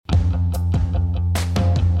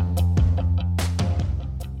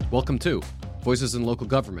Welcome to Voices in Local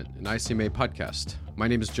Government, an ICMA podcast. My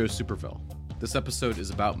name is Joe Superville. This episode is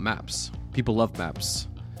about maps. People love maps.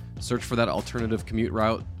 Search for that alternative commute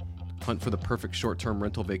route, hunt for the perfect short-term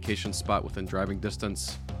rental vacation spot within driving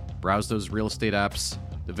distance, browse those real estate apps.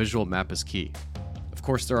 The visual map is key. Of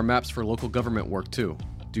course, there are maps for local government work too.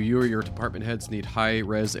 Do you or your department heads need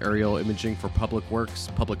high-res aerial imaging for public works,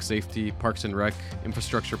 public safety, parks and rec,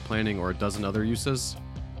 infrastructure planning, or a dozen other uses?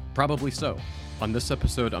 Probably so. On this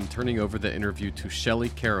episode, I'm turning over the interview to Shelley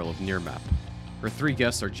Carroll of Nearmap. Her three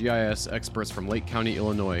guests are GIS experts from Lake County,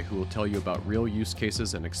 Illinois, who will tell you about real use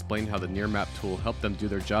cases and explain how the Nearmap tool helped them do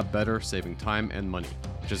their job better, saving time and money,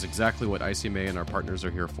 which is exactly what ICMA and our partners are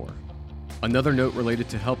here for. Another note related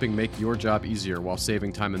to helping make your job easier while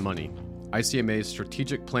saving time and money. ICMA's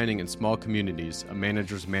Strategic Planning in Small Communities, a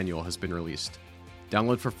manager's manual, has been released.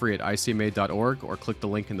 Download for free at icma.org or click the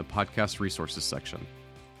link in the podcast resources section.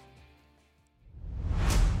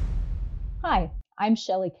 Hi, I'm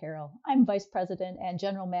Shelley Carroll. I'm Vice President and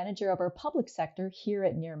General Manager of our public sector here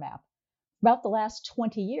at Nearmap. About the last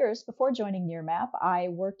 20 years before joining Nearmap, I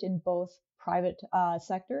worked in both private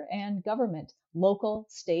sector and government, local,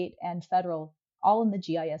 state, and federal, all in the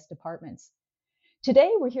GIS departments. Today,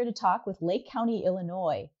 we're here to talk with Lake County,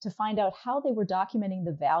 Illinois, to find out how they were documenting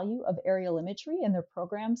the value of aerial imagery in their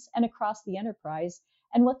programs and across the enterprise,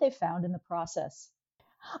 and what they found in the process.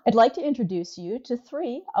 I'd like to introduce you to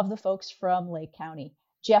three of the folks from Lake County: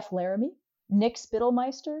 Jeff Laramie, Nick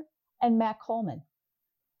Spittlemeister, and Matt Coleman.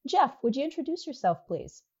 Jeff, would you introduce yourself,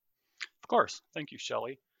 please? Of course. Thank you,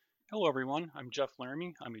 Shelley. Hello, everyone. I'm Jeff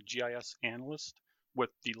Laramie. I'm a GIS analyst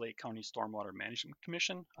with the Lake County Stormwater Management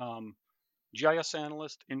Commission. GIS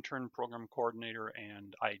analyst, intern program coordinator,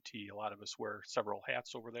 and IT. A lot of us wear several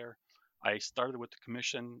hats over there. I started with the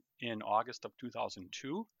commission in August of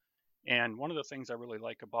 2002. And one of the things I really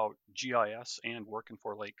like about GIS and working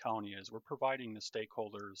for Lake County is we're providing the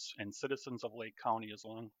stakeholders and citizens of Lake County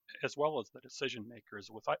as well as the decision makers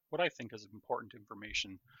with what I think is important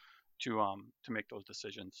information to make those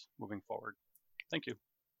decisions moving forward. Thank you.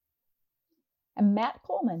 And Matt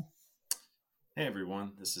Coleman. Hey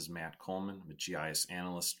everyone, this is Matt Coleman. I'm a GIS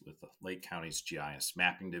analyst with the Lake County's GIS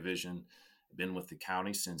Mapping Division. I've been with the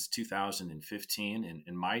county since 2015,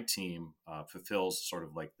 and my team fulfills sort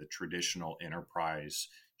of like the traditional enterprise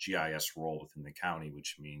GIS role within the county,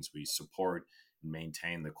 which means we support and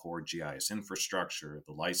maintain the core GIS infrastructure,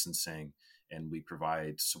 the licensing, and we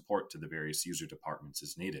provide support to the various user departments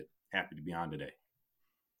as needed. Happy to be on today.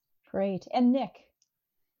 Great. And Nick.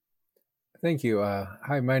 Thank you.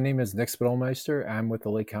 Hi, my name is Nick Spittlemeister. I'm with the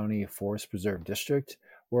Lake County Forest Preserve District.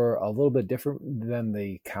 We're a little bit different than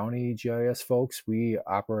the county GIS folks. We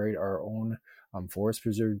operate our own Forest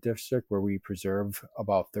Preserve District where we preserve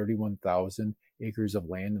about 31,000 acres of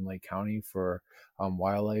land in Lake County for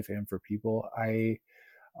wildlife and for people. I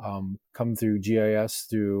come through GIS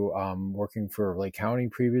through working for Lake County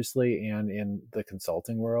previously and in the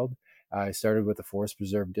consulting world. I started with the Forest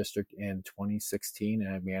Preserve District in 2016,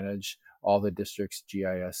 and I manage all the district's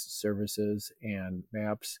GIS services and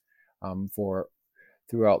maps for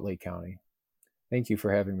throughout Lake County. Thank you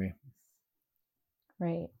for having me.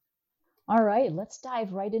 Great. All right, let's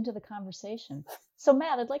dive right into the conversation. So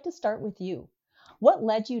Matt, I'd like to start with you. What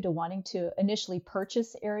led you to wanting to initially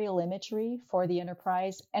purchase aerial imagery for the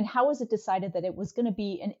enterprise, and how was it decided that it was going to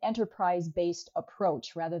be an enterprise-based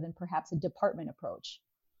approach rather than perhaps a department approach?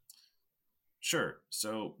 Sure.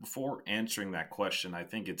 So before answering that question, I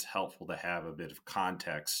think it's helpful to have a bit of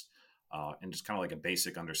context and just kind of like a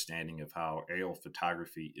basic understanding of how aerial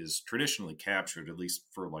photography is traditionally captured, at least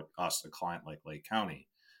for like us, a client like Lake County.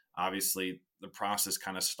 Obviously, the process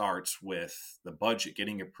kind of starts with the budget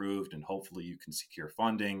getting approved, and hopefully you can secure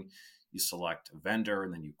funding. You select a vendor,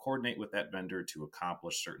 and then you coordinate with that vendor to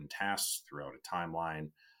accomplish certain tasks throughout a timeline.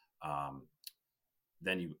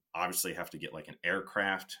 Then you obviously have to get like an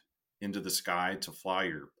aircraft into the sky to fly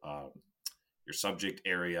your subject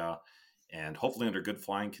area, and hopefully under good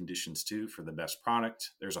flying conditions too for the best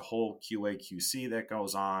product. There's a whole QA QC that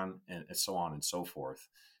goes on, and so on and so forth.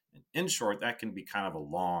 And in short, that can be kind of a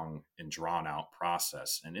long and drawn out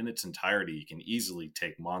process. And in its entirety, it can easily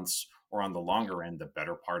take months, or on the longer end, the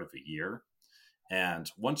better part of a year. And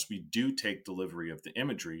once we do take delivery of the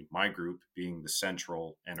imagery, my group being the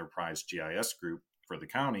central enterprise GIS group for the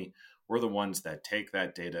county, we're the ones that take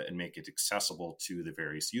that data and make it accessible to the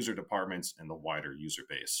various user departments and the wider user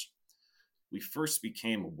base. We first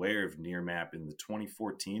became aware of Nearmap in the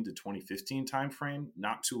 2014 to 2015 timeframe,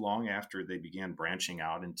 not too long after they began branching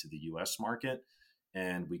out into the US market.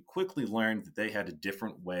 And we quickly learned that they had a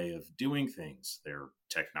different way of doing things. Their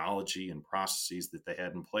technology and processes that they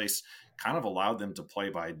had in place kind of allowed them to play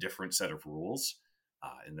by a different set of rules.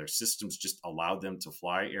 And their systems just allowed them to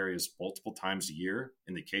fly areas multiple times a year.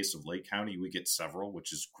 In the case of Lake County, we get several,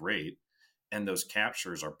 which is great. And those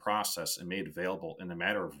captures are processed and made available in a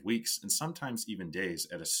matter of weeks and sometimes even days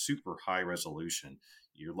at a super high resolution.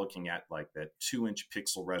 You're looking at like that 2-inch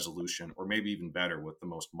pixel resolution, or maybe even better with the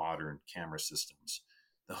most modern camera systems.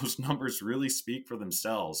 Those numbers really speak for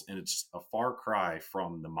themselves, and it's a far cry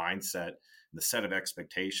from the mindset and the set of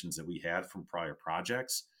expectations that we had from prior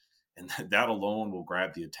projects. And that alone will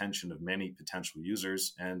grab the attention of many potential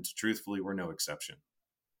users, and truthfully, we're no exception.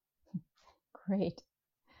 Great.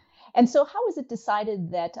 And so how was it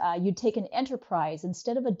decided that you'd take an enterprise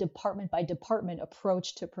instead of a department by department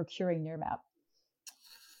approach to procuring Nearmap?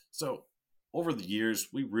 So over the years,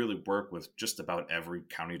 we really work with just about every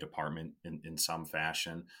county department in some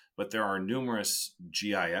fashion, but there are numerous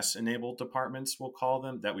GIS-enabled departments, we'll call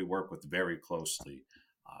them, that we work with very closely.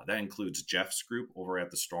 That includes Jeff's group over at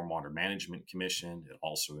the Stormwater Management Commission. It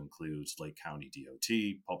also includes Lake County DOT,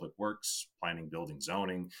 Public Works, Planning, Building,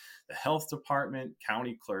 Zoning, the Health Department,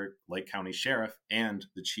 County Clerk, Lake County Sheriff, and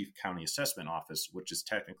the Chief County Assessment Office, which is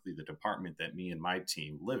technically the department that me and my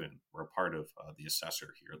team live in. We're a part of the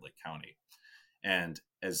assessor here at Lake County. And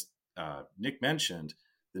as Nick mentioned,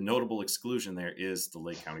 the notable exclusion there is the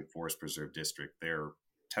Lake County Forest Preserve District. They're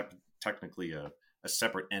technically a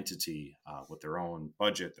separate entity with their own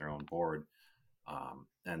budget, their own board.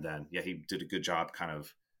 And then, he did a good job kind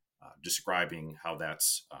of describing how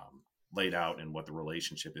that's laid out and what the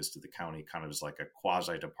relationship is to the county, kind of as like a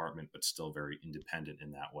quasi department, but still very independent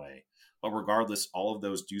in that way. But regardless, all of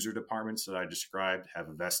those user departments that I described have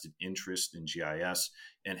a vested interest in GIS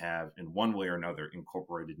and have, in one way or another,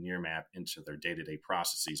 incorporated Nearmap into their day-to-day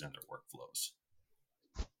processes and their workflows.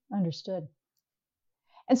 Understood.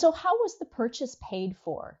 And so how was the purchase paid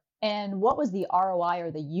for? And what was the ROI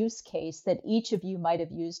or the use case that each of you might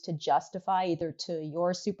have used to justify either to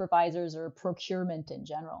your supervisors or procurement in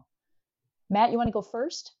general? Matt, you want to go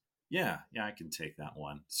first? Yeah, I can take that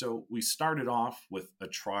one. So we started off with a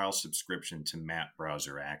trial subscription to Map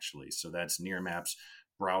Browser, actually. So that's Nearmap's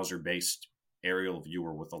browser-based aerial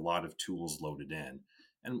viewer with a lot of tools loaded in.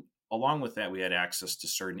 And along with that, we had access to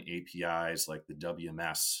certain APIs like the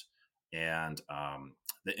WMS and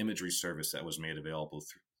the imagery service that was made available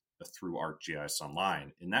through ArcGIS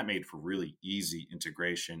Online. And that made for really easy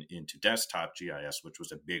integration into desktop GIS, which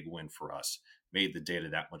was a big win for us, made the data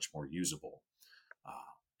that much more usable.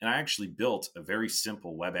 And I actually built a very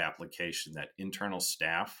simple web application that internal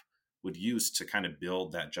staff would use to kind of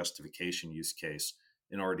build that justification use case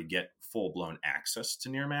in order to get full-blown access to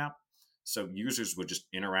Nearmap. So users would just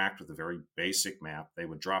interact with a very basic map. They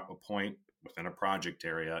would drop a point within a project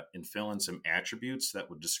area and fill in some attributes that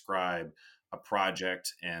would describe a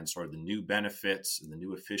project and sort of the new benefits and the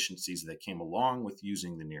new efficiencies that came along with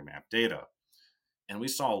using the Nearmap data. And we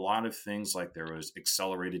saw a lot of things like there was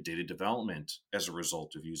accelerated data development as a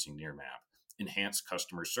result of using Nearmap, enhanced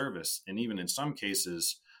customer service, and even in some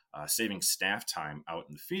cases, saving staff time out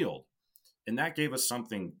in the field. And that gave us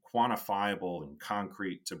something quantifiable and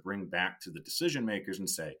concrete to bring back to the decision makers and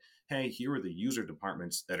say, hey, here are the user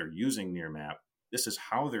departments that are using Nearmap. This is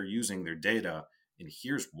how they're using their data, and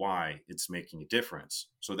here's why it's making a difference.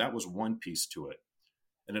 So that was one piece to it.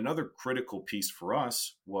 And another critical piece for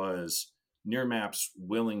us was Nearmap's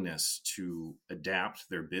willingness to adapt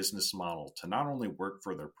their business model to not only work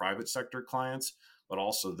for their private sector clients, but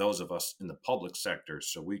also those of us in the public sector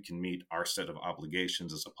so we can meet our set of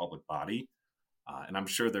obligations as a public body. And I'm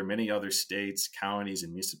sure there are many other states, counties,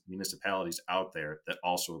 and municipalities out there that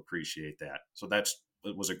also appreciate that. So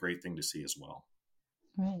it was a great thing to see as well.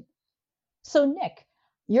 Right. So Nick,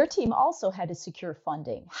 your team also had to secure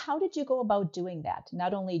funding. How did you go about doing that?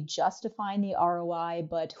 Not only justifying the ROI,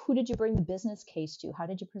 but who did you bring the business case to? How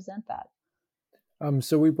did you present that?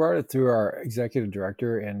 So we brought it through our executive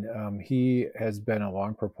director, and he has been a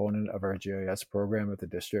long proponent of our GIS program at the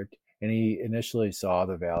district. And he initially saw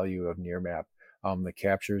the value of Nearmap. The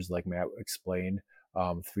captures, like Matt explained,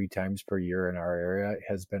 3 times per year in our area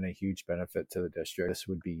has been a huge benefit to the district. This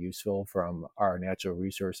would be useful from our natural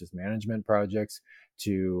resources management projects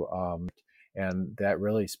to, and that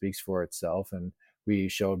really speaks for itself. And we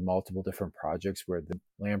showed multiple different projects where the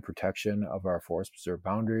land protection of our forest preserve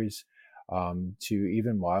boundaries to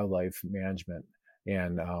even wildlife management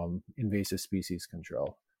and invasive species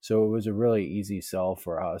control. So it was a really easy sell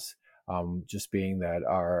for us. Just being that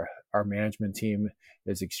our management team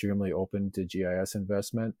is extremely open to GIS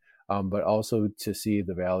investment, but also to see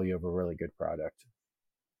the value of a really good product.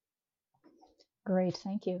 Great,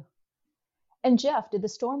 thank you. And Jeff, did the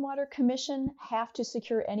Stormwater Commission have to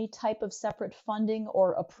secure any type of separate funding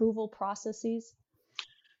or approval processes?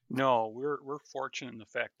 No, we're fortunate in the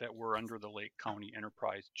fact that we're under the Lake County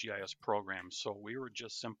Enterprise GIS program. So we were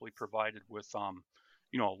just simply provided with a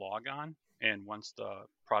log on, and once the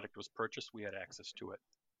product was purchased, we had access to it.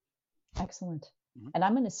 Excellent. Mm-hmm. And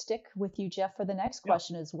I'm going to stick with you, Jeff, for the next Yeah.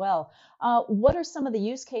 question as well. What are some of the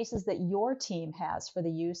use cases that your team has for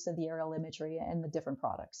the use of the aerial imagery and the different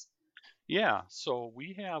products? Yeah, so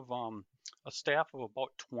we have a staff of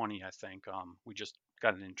about 20, I think. We just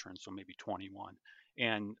got an intern, so maybe 21.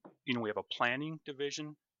 And we have a planning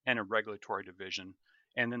division and a regulatory division,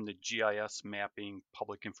 and then the GIS mapping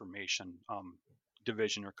public information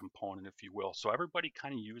division or component, if you will. So everybody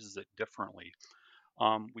kind of uses it differently.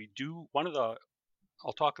 We do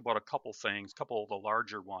I'll talk about a couple things, a couple of the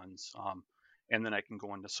larger ones, and then I can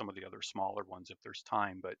go into some of the other smaller ones if there's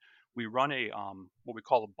time. But we run a what we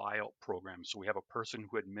call a buyout program. So we have a person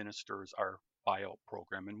who administers our buyout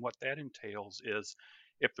program, and what that entails is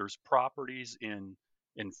if there's properties in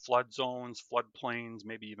flood zones, floodplains,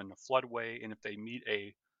 maybe even a floodway, and if they meet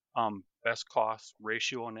a best cost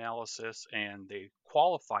ratio analysis and they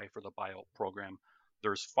qualify for the buyout program,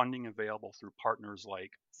 there's funding available through partners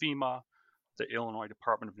like FEMA, the Illinois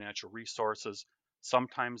Department of Natural Resources.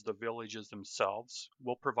 Sometimes the villages themselves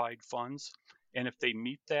will provide funds. And if they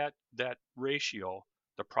meet that ratio,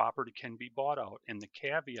 the property can be bought out. And the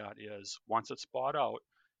caveat is once it's bought out,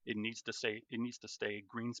 it needs to stay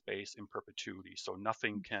green space in perpetuity. So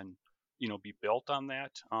nothing can, be built on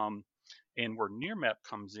that. And where NearMap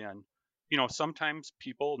comes in, sometimes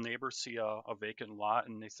neighbors see a vacant lot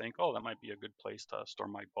and they think, oh, that might be a good place to store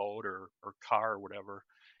my boat or car or whatever.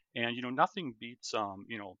 And nothing beats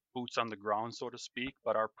boots on the ground, so to speak.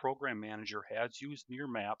 But our program manager has used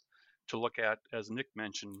NearMap to look at, as Nick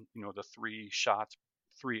mentioned, the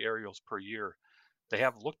 3 aerials per year. They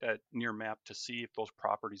have looked at NearMap to see if those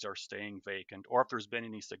properties are staying vacant or if there's been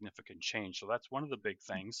any significant change. So that's one of the big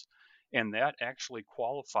things. And that actually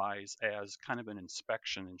qualifies as kind of an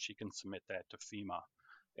inspection, and she can submit that to FEMA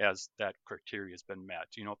as that criteria has been met.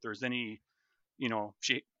 If there's any,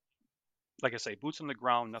 she, like I say, boots on the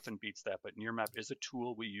ground, nothing beats that. But NearMap is a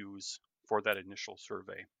tool we use for that initial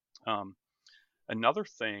survey. Another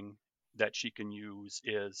thing that she can use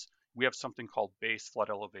is we have something called base flood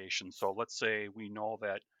elevation. So let's say we know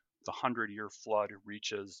that the 100-year flood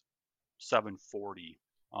reaches 740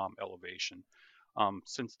 elevation.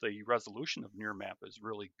 Since the resolution of NearMap is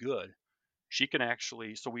really good, she can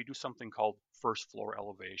actually, so we do something called first floor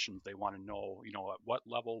elevations. They want to know, at what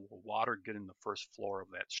level will water get in the first floor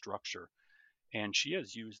of that structure. And she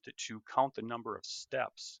has used it to count the number of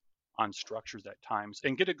steps on structures at times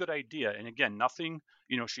and get a good idea. And again, nothing,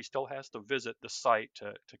 she still has to visit the site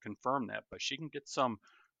to confirm that, but she can get some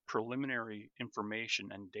preliminary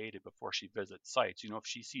information and data before she visits sites. If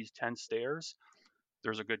she sees 10 stairs,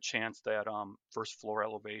 there's a good chance that first floor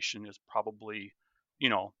elevation is probably,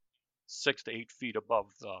 6 to 8 feet above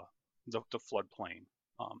the floodplain.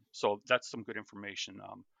 So that's some good information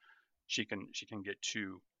she can get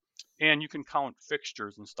too. And you can count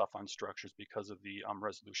fixtures and stuff on structures because of the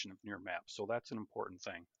resolution of NearMap. So that's an important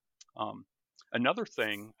thing. Another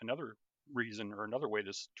reason or another way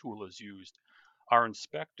this tool is used, our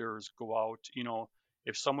inspectors go out,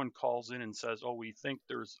 if someone calls in and says, oh, we think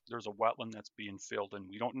there's a wetland that's being filled and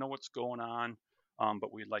we don't know what's going on,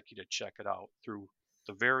 but we'd like you to check it out through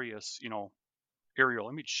the various, aerial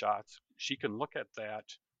image shots, she can look at that,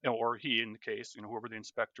 or he in the case, whoever the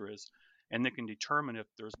inspector is, and they can determine if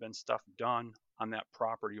there's been stuff done on that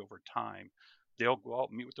property over time. They'll go out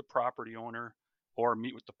and meet with the property owner or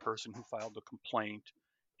meet with the person who filed the complaint.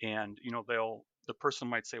 And, the person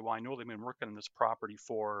might say, well, I know they've been working on this property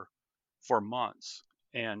for months.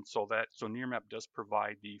 And so NearMap does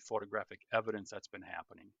provide the photographic evidence that's been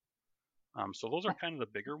happening. So those are kind of the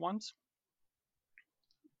bigger ones.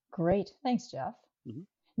 Great. Thanks, Jeff. Mm-hmm.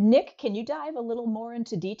 Nick, can you dive a little more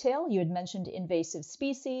into detail? You had mentioned invasive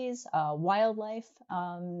species, wildlife,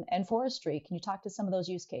 and forestry. Can you talk to some of those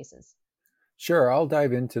use cases? Sure, I'll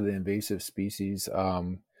dive into the invasive species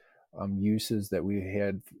uses that we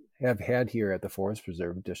have had here at the Forest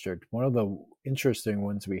Preserve District. One of the interesting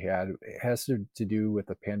ones we had has to do with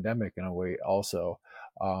the pandemic in a way also.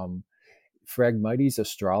 Phragmites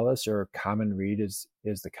australis, or common reed, is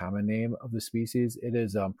the common name of the species. It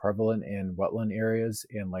is prevalent in wetland areas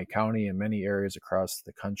in Lake County and many areas across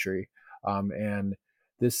the country. And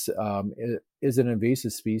this is an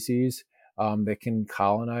invasive species that can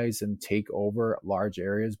colonize and take over large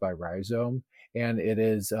areas by rhizome. And it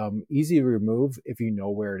is easy to remove if you know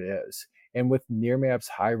where it is. And with Nearmap's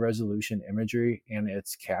high resolution imagery and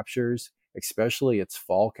its captures, especially its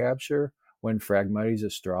fall capture, when Phragmites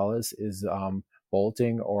australis is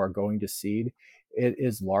bolting or going to seed, it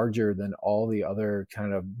is larger than all the other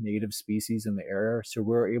kind of native species in the area. So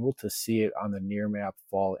we're able to see it on the Nearmap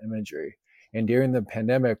fall imagery. And during the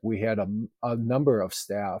pandemic, we had a number of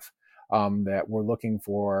staff that were looking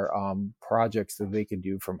for projects that they could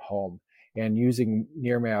do from home. And using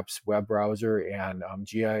Nearmap's web browser and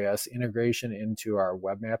GIS integration into our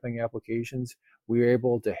web mapping applications, we were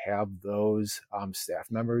able to have those staff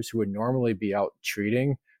members who would normally be out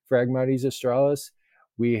treating Phragmites australis.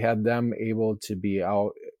 We had them able to be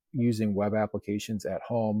out using web applications at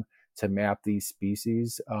home to map these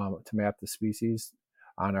species, to map the species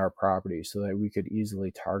on our property so that we could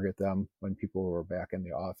easily target them when people were back in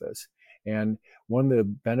the office. And one of the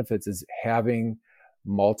benefits is having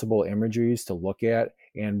multiple imageries to look at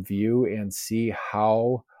and view and see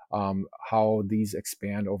how these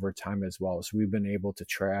expand over time as well. So we've been able to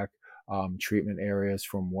track treatment areas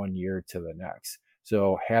from one year to the next.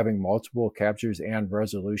 So having multiple captures and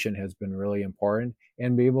resolution has been really important,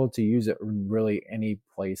 and be able to use it in really any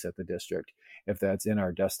place at the district, if that's in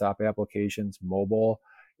our desktop applications, mobile,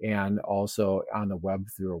 and also on the web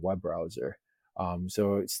through a web browser.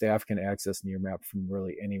 So staff can access Nearmap from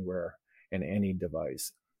really anywhere and any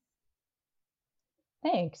device.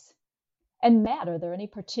 Thanks. And Matt, are there any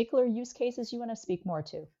particular use cases you want to speak more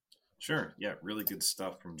to? Sure. Yeah, really good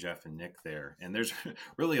stuff from Jeff and Nick there. And there's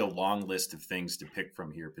really a long list of things to pick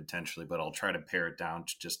from here potentially, but I'll try to pare it down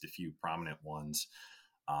to just a few prominent ones.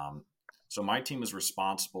 So my team is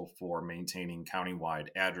responsible for maintaining countywide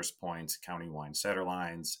address points, countywide center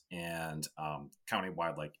lines, and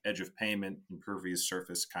countywide like edge of pavement, impervious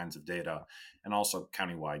surface kinds of data, and also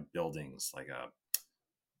countywide buildings like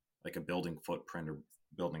a building footprint or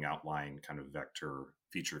building outline kind of vector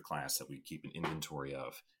feature class that we keep an inventory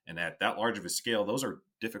of. And at that large of a scale, those are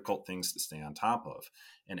difficult things to stay on top of.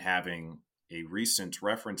 And having a recent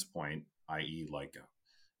reference point, i.e. like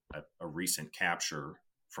a recent capture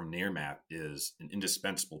from Nearmap, is an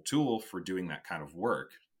indispensable tool for doing that kind of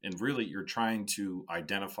work. And really, you're trying to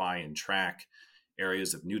identify and track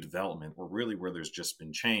areas of new development or really where there's just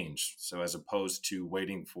been change. So as opposed to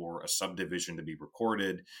waiting for a subdivision to be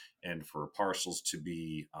recorded and for parcels to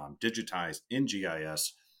be digitized in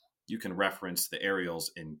GIS, you can reference the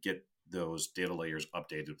aerials and get those data layers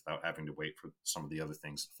updated without having to wait for some of the other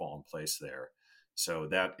things to fall in place there. So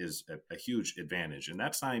that is a huge advantage. And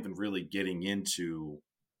that's not even really getting into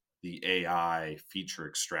the AI feature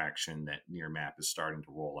extraction that Nearmap is starting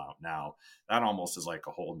to roll out now. That almost is like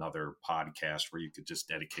a whole nother podcast where you could just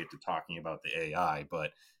dedicate to talking about the AI,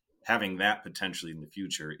 but having that potentially in the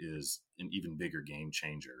future is an even bigger game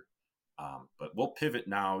changer. But we'll pivot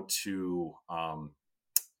now to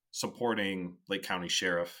supporting Lake County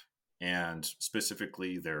Sheriff and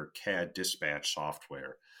specifically their CAD dispatch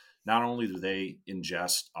software. Not only do they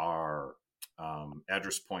ingest our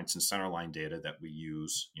address points and centerline data that we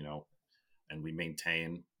use, and we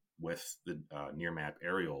maintain with the Nearmap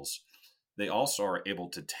aerials, they also are able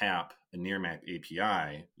to tap a Nearmap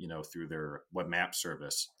API, through their web map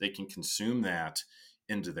service. They can consume that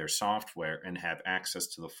into their software and have access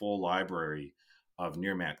to the full library of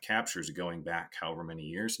Nearmap captures going back however many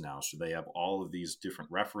years now. So they have all of these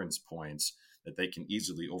different reference points that they can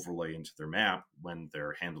easily overlay into their map when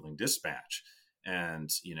they're handling dispatch.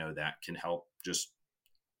 And, that can help just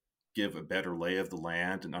give a better lay of the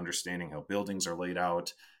land and understanding how buildings are laid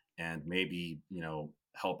out, and maybe,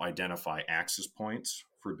 help identify access points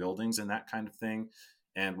for buildings and that kind of thing.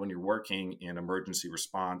 And when you're working in emergency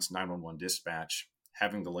response, 911 dispatch,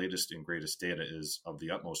 having the latest and greatest data is of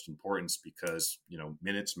the utmost importance because,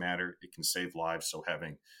 minutes matter. It can save lives. So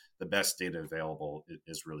having the best data available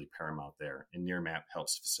is really paramount there. And Nearmap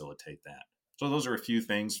helps facilitate that. So those are a few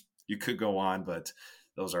things. You could go on, but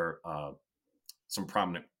those are some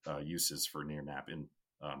prominent uses for Nearmap in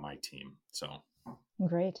my team. So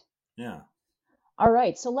great. Yeah. All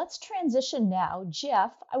right, so let's transition now.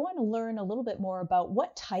 Jeff, I want to learn a little bit more about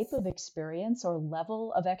what type of experience or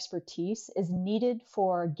level of expertise is needed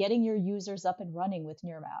for getting your users up and running with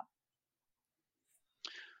Nearmap.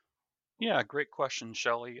 Yeah, great question,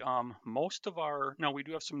 Shelley. Now we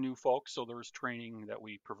do have some new folks, so there's training that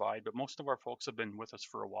we provide, but most of our folks have been with us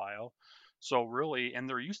for a while. So really, and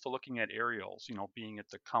they're used to looking at aerials, being at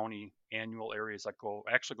the county annual areas that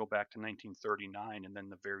actually go back to 1939 and then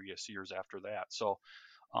the various years after that. So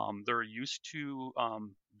they're used to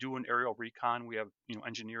doing aerial recon. We have,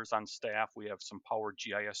 engineers on staff. We have some power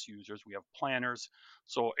GIS users. We have planners.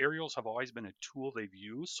 So aerials have always been a tool they've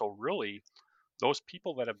used. So really, those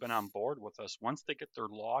people that have been on board with us, once they get their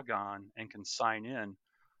log on and can sign in,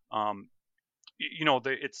 um,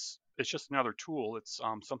 it's just another tool. It's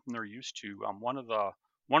something they're used to. One of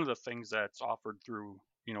the things that's offered through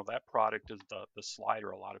that product is the slider.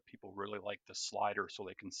 A lot of people really like the slider so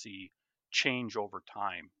they can see change over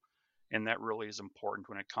time, and that really is important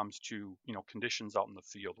when it comes to conditions out in the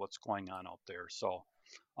field, what's going on out there. So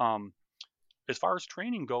um, as far as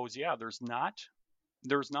training goes, yeah, there's not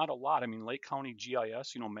a lot. I mean, Lake County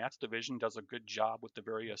GIS, Matt's division does a good job with the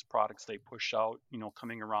various products they push out,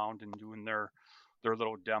 coming around and doing their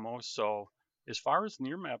little demos. So as far as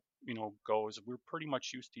Nearmap, goes, we're pretty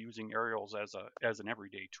much used to using aerials as an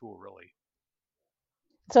everyday tool, really.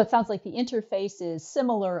 So it sounds like the interface is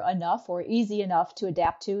similar enough or easy enough to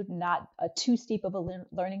adapt to, not too steep of a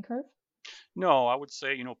learning curve. No, I would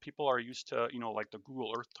say, people are used to, like the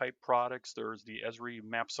Google Earth type products. There's the Esri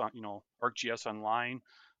Maps on, ArcGIS Online.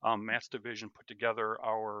 Matt's division put together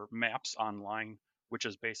our Maps Online, which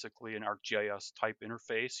is basically an ArcGIS type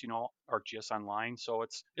interface, ArcGIS Online. So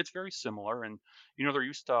it's very similar, and they're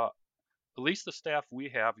used to, at least the staff we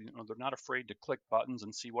have, they're not afraid to click buttons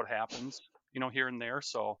and see what happens, here and there.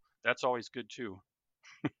 So that's always good too.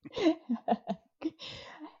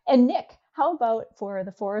 And Nick, how about for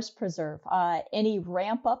the Forest Preserve? Any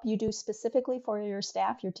ramp up you do specifically for your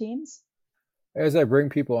staff, your teams? As I bring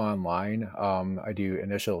people online, I do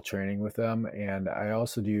initial training with them, and I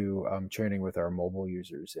also do training with our mobile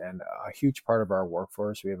users. And a huge part of our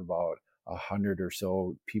workforce, we have about 100 or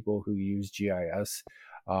so people who use GIS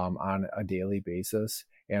on a daily basis,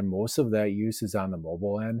 and most of that use is on the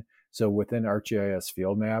mobile end. So within ArcGIS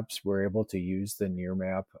Field Maps, we're able to use the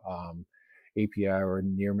Nearmap API or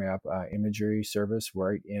Nearmap imagery service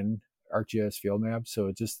right in ArcGIS Field Maps. So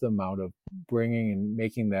it's just the amount of bringing and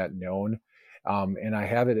making that known, and I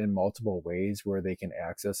have it in multiple ways where they can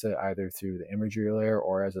access it either through the imagery layer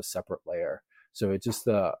or as a separate layer. So it's just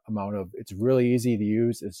the amount of, it's really easy to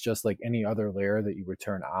use. It's just like any other layer that you would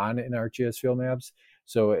turn on in ArcGIS Field Maps.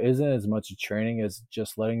 So it isn't as much training as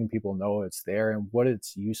just letting people know it's there and what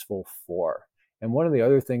it's useful for. And one of the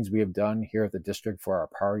other things we have done here at the district for our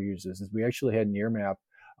power users is we actually had Nearmap,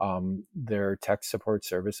 their tech support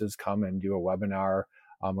services, come and do a webinar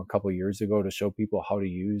a couple of years ago to show people how to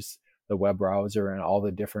use the web browser and all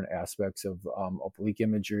the different aspects of oblique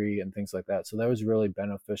imagery and things like that. So that was really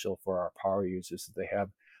beneficial for our power users. They have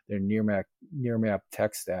their Nearmap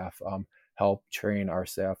tech staff help train our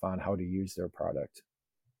staff on how to use their product.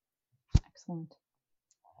 Excellent.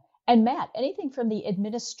 And Matt, anything from the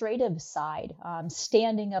administrative side,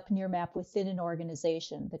 standing up Nearmap within an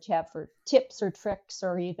organization that you have for tips or tricks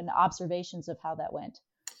or even observations of how that went?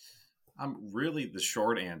 Really, the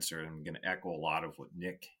short answer, and I'm going to echo a lot of what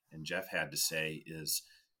Nick and Jeff had to say, is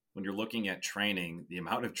when you're looking at training, the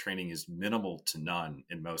amount of training is minimal to none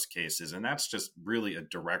in most cases. And that's just really a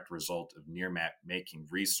direct result of Nearmap making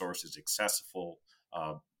resources accessible,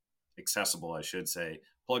 I should say,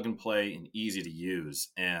 plug and play and easy to use.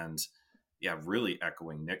 And yeah, really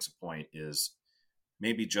echoing Nick's point is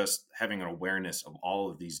maybe just having an awareness of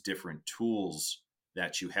all of these different tools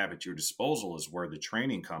that you have at your disposal is where the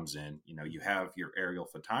training comes in. You have your aerial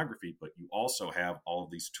photography, but you also have all of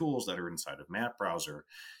these tools that are inside of Map Browser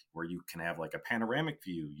where you can have like a panoramic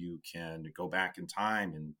view. You can go back in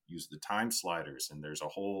time and use the time sliders. And there's a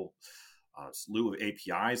whole slew of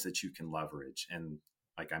APIs that you can leverage. And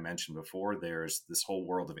like I mentioned before, there's this whole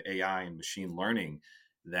world of AI and machine learning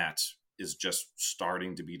that is just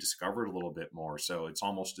starting to be discovered a little bit more. So it's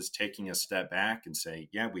almost just taking a step back and say,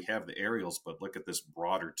 yeah, we have the aerials, but look at this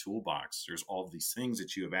broader toolbox. There's all of these things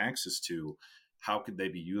that you have access to. How could they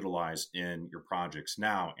be utilized in your projects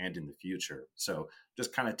now and in the future? So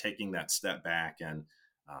just kind of taking that step back and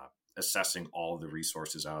assessing all of the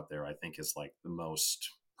resources out there, I think is like the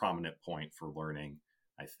most prominent point for learning,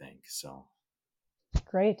 I think. So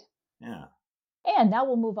great. Yeah. And now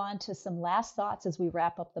we'll move on to some last thoughts as we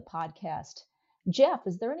wrap up the podcast. Jeff,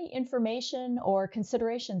 is there any information or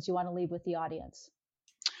considerations you want to leave with the audience?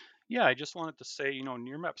 Yeah, I just wanted to say,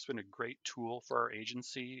 Nearmap's been a great tool for our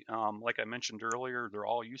agency. Like I mentioned earlier, they're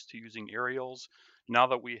all used to using aerials. Now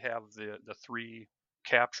that we have the 3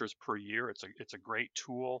 captures per year, it's a great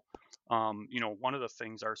tool. One of the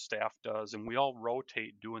things our staff does, and we all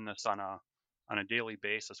rotate doing this on a daily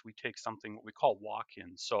basis, we take something what we call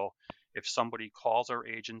walk-ins. So if somebody calls our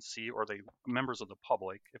agency or members of the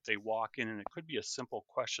public, if they walk in, and it could be a simple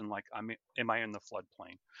question like, am I in the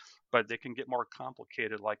floodplain? But they can get more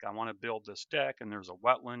complicated, like I want to build this deck and there's a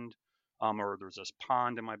wetland, or there's this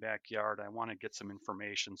pond in my backyard. I want to get some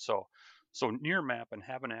information. So Nearmap and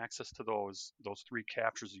having access to those 3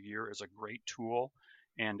 captures a year is a great tool.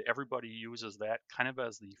 And everybody uses that kind of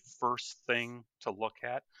as the first thing to look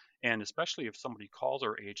at. And especially if somebody calls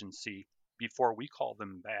our agency before we call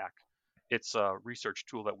them back, it's a research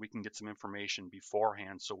tool that we can get some information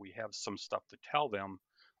beforehand, so we have some stuff to tell them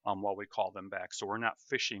while we call them back. So we're not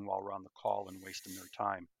fishing while we're on the call and wasting their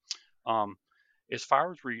time. As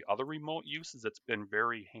far as other remote uses, it's been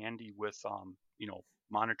very handy with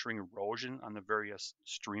monitoring erosion on the various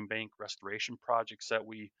stream bank restoration projects that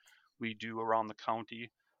we do around the county,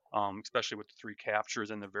 especially with the 3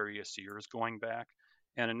 captures and the various years going back.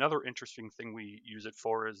 And another interesting thing we use it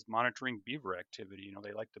for is monitoring beaver activity.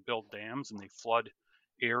 They like to build dams and they flood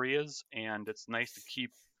areas, and it's nice to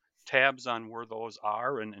keep tabs on where those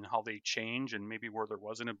are and how they change, and maybe where there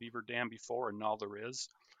wasn't a beaver dam before and now there is.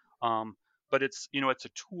 But it's it's a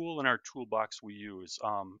tool in our toolbox we use.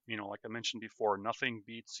 Like I mentioned before, nothing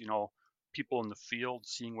beats people in the field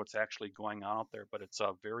seeing what's actually going on out there, but it's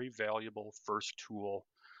a very valuable first tool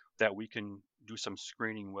that we can do some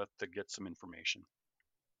screening with to get some information.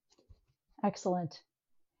 Excellent.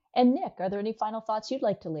 And Nick, are there any final thoughts you'd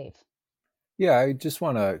like to leave? Yeah, I just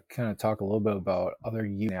want to kind of talk a little bit about other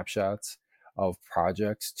snapshots of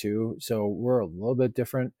projects too. So we're a little bit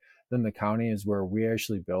different than the county, is where we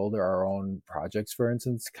actually build our own projects, for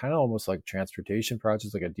instance, kind of almost like transportation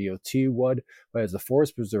projects like a DOT would. But as a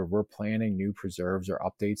forest preserve, we're planning new preserves or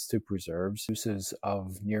updates to preserves, uses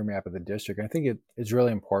of near map of the district. I think it's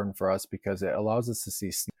really important for us because it allows us to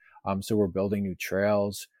see. So we're building new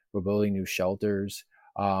trails, we're building new shelters,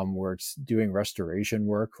 we're doing restoration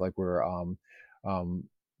work, like we're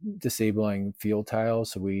disabling field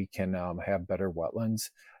tiles so we can have better wetlands.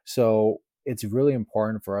 So it's really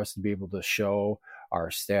important for us to be able to show our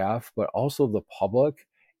staff, but also the public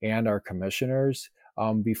and our commissioners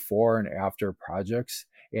before and after projects,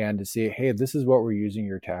 and to say, hey, this is what we're using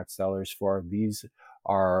your tax dollars for. These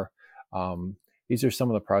are some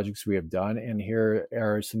of the projects we have done, and here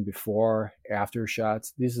are some before, after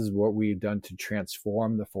shots. This is what we've done to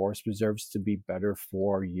transform the forest preserves to be better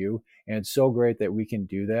for you. And it's so great that we can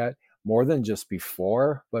do that more than just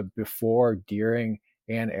before, but before, during,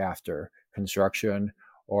 and after construction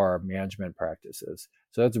or management practices.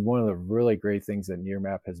 So that's one of the really great things that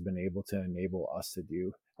NearMap has been able to enable us to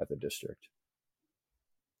do at the district.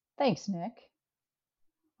 Thanks, Nick.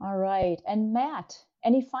 All right. And Matt,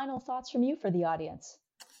 any final thoughts from you for the audience?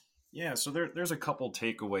 Yeah, so there's a couple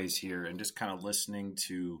takeaways here, and just kind of listening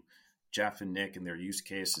to Jeff and Nick and their use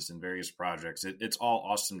cases in various projects. It's all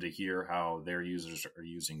awesome to hear how their users are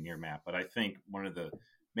using NearMap. But I think one of the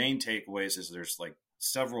main takeaways is there's like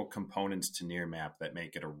several components to NearMap that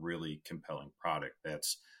make it a really compelling product.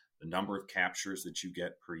 That's the number of captures that you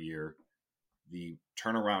get per year, the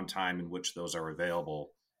turnaround time in which those are available,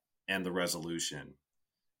 and the resolution.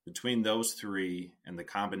 Between those three and the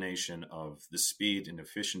combination of the speed and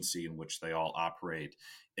efficiency in which they all operate,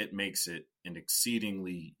 it makes it an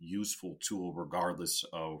exceedingly useful tool regardless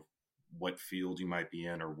of what field you might be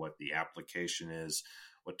in or what the application is,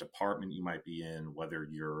 what department you might be in, whether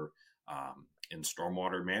you're in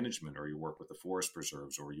stormwater management or you work with the forest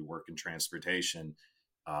preserves or you work in transportation.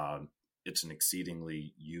 It's an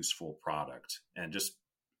exceedingly useful product. And just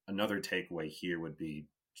another takeaway here would be,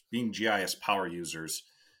 being GIS power users,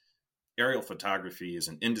 aerial photography is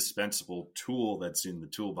an indispensable tool that's in the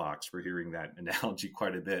toolbox. We're hearing that analogy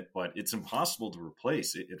quite a bit, but it's impossible to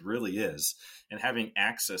replace. It really is. And having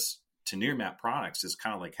access to NearMap products is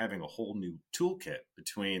kind of like having a whole new toolkit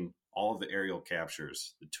between all of the aerial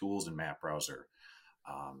captures, the tools in Map Browser,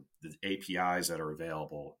 the APIs that are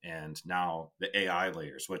available, and now the AI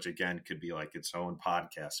layers, which again could be like its own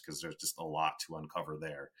podcast because there's just a lot to uncover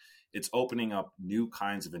there. It's opening up new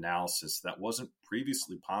kinds of analysis that wasn't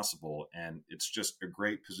previously possible, and it's just a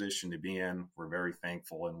great position to be in. We're very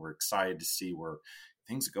thankful, and we're excited to see where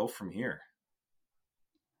things go from here.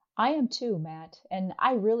 I am too, Matt, and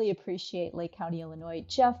I really appreciate Lake County, Illinois.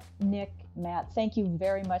 Jeff, Nick, Matt, thank you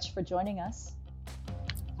very much for joining us.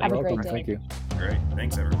 Have a great day. Thank you. Great.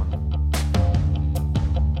 Thanks, everyone.